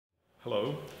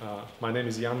Hello, my name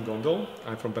is Jan Gondol.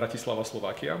 I'm from Bratislava,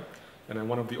 Slovakia, and I'm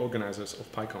one of the organizers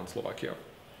of PyCon Slovakia.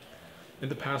 In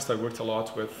the past, I worked a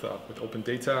lot with open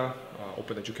data,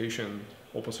 open education,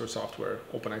 open source software,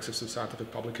 open access to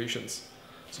scientific publications.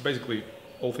 So basically,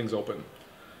 all things open.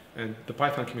 And the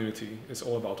Python community is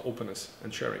all about openness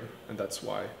and sharing, and that's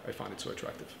why I find it so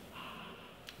attractive.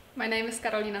 My name is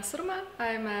Karolina Surma.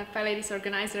 I'm a PyLadies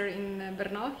organizer in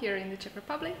Brno, here in the Czech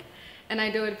Republic, and I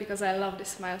do it because I love the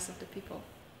smiles of the people.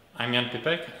 I'm Jan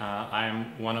Pipek.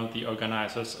 I'm one of the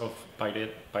organizers of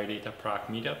PyData Prague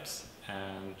meetups.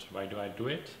 And why do I do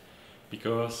it?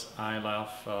 Because I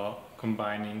love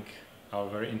combining our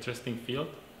very interesting field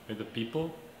with the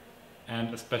people,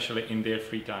 and especially in their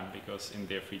free time, because in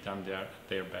their free time they are at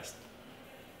their best.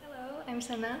 Hello, I'm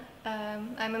Sena.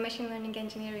 I'm a machine learning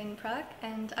engineer in Prague,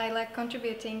 and I like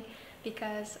contributing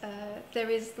because there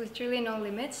is literally no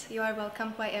limits. You are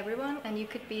welcomed by everyone, and you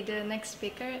could be the next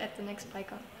speaker at the next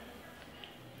PyCon.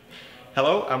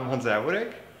 Hello, I'm Honza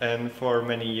Javorek, and for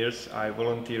many years I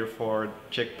volunteer for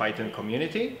Czech Python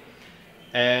community,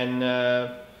 and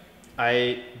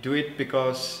I do it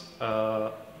because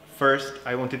first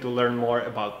I wanted to learn more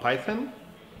about Python.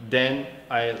 Then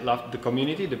I loved the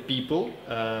community, the people.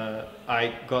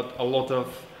 I got a lot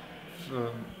of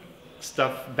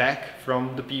stuff back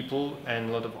from the people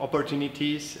and a lot of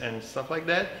opportunities and stuff like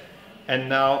that. And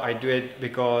now I do it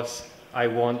because I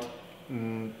want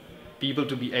people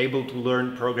to be able to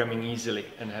learn programming easily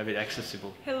and have it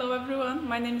accessible. Hello everyone,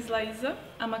 my name is Laysa.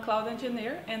 I'm a cloud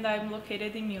engineer and I'm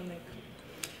located in Munich.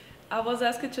 I was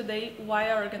asked today why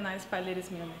I organized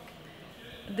PyLadies Munich.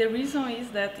 The reason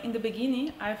is that in the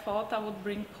beginning I thought I would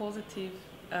bring positive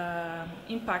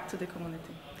impact to the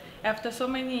community. After so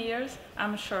many years,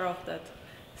 I'm sure of that.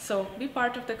 So be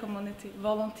part of the community,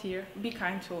 volunteer, be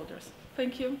kind to others.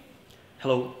 Thank you.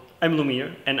 Hello, I'm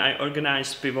Lumír, and I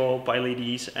organize Pivo,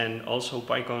 PyLadies, and also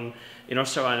PyCon in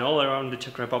Australia and all around the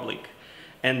Czech Republic.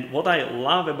 And what I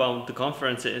love about the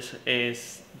conferences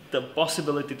is the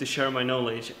possibility to share my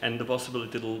knowledge and the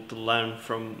possibility to learn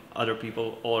from other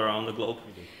people all around the globe.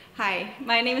 Hi,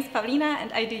 my name is Pavlína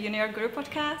and I do Junior Guru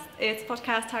podcast. It's a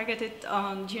podcast targeted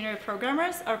on junior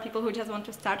programmers or people who just want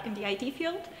to start in the IT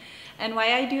field. And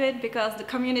why I do it? Because the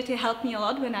community helped me a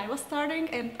lot when I was starting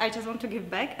and I just want to give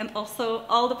back, and also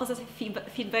all the positive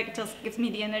feedback just gives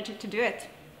me the energy to do it.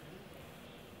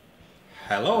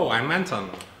 Hello, I'm Anton.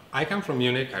 I come from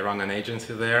Munich, I run an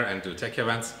agency there and do tech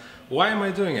events. Why am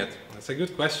I doing it? It's a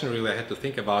good question, really. I had to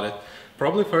think about it.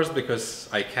 Probably first because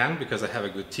I can, because I have a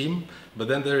good team, but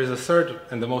then there is a third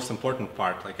and the most important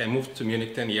part. Like, I moved to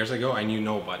Munich 10 years ago, I knew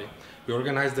nobody. We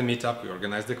organized the meetup, we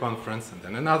organized the conference, and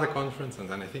then another conference, and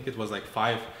then I think it was like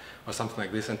 5 or something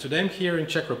like this. And today I'm here in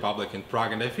Czech Republic, in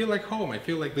Prague, and I feel like home. I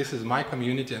feel like this is my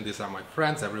community and these are my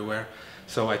friends everywhere.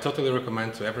 So I totally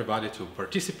recommend to everybody to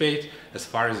participate as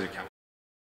far as you can.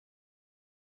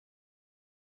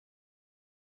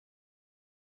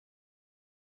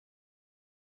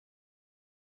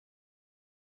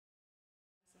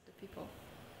 People.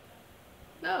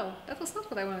 No, that was not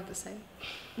what I wanted to say.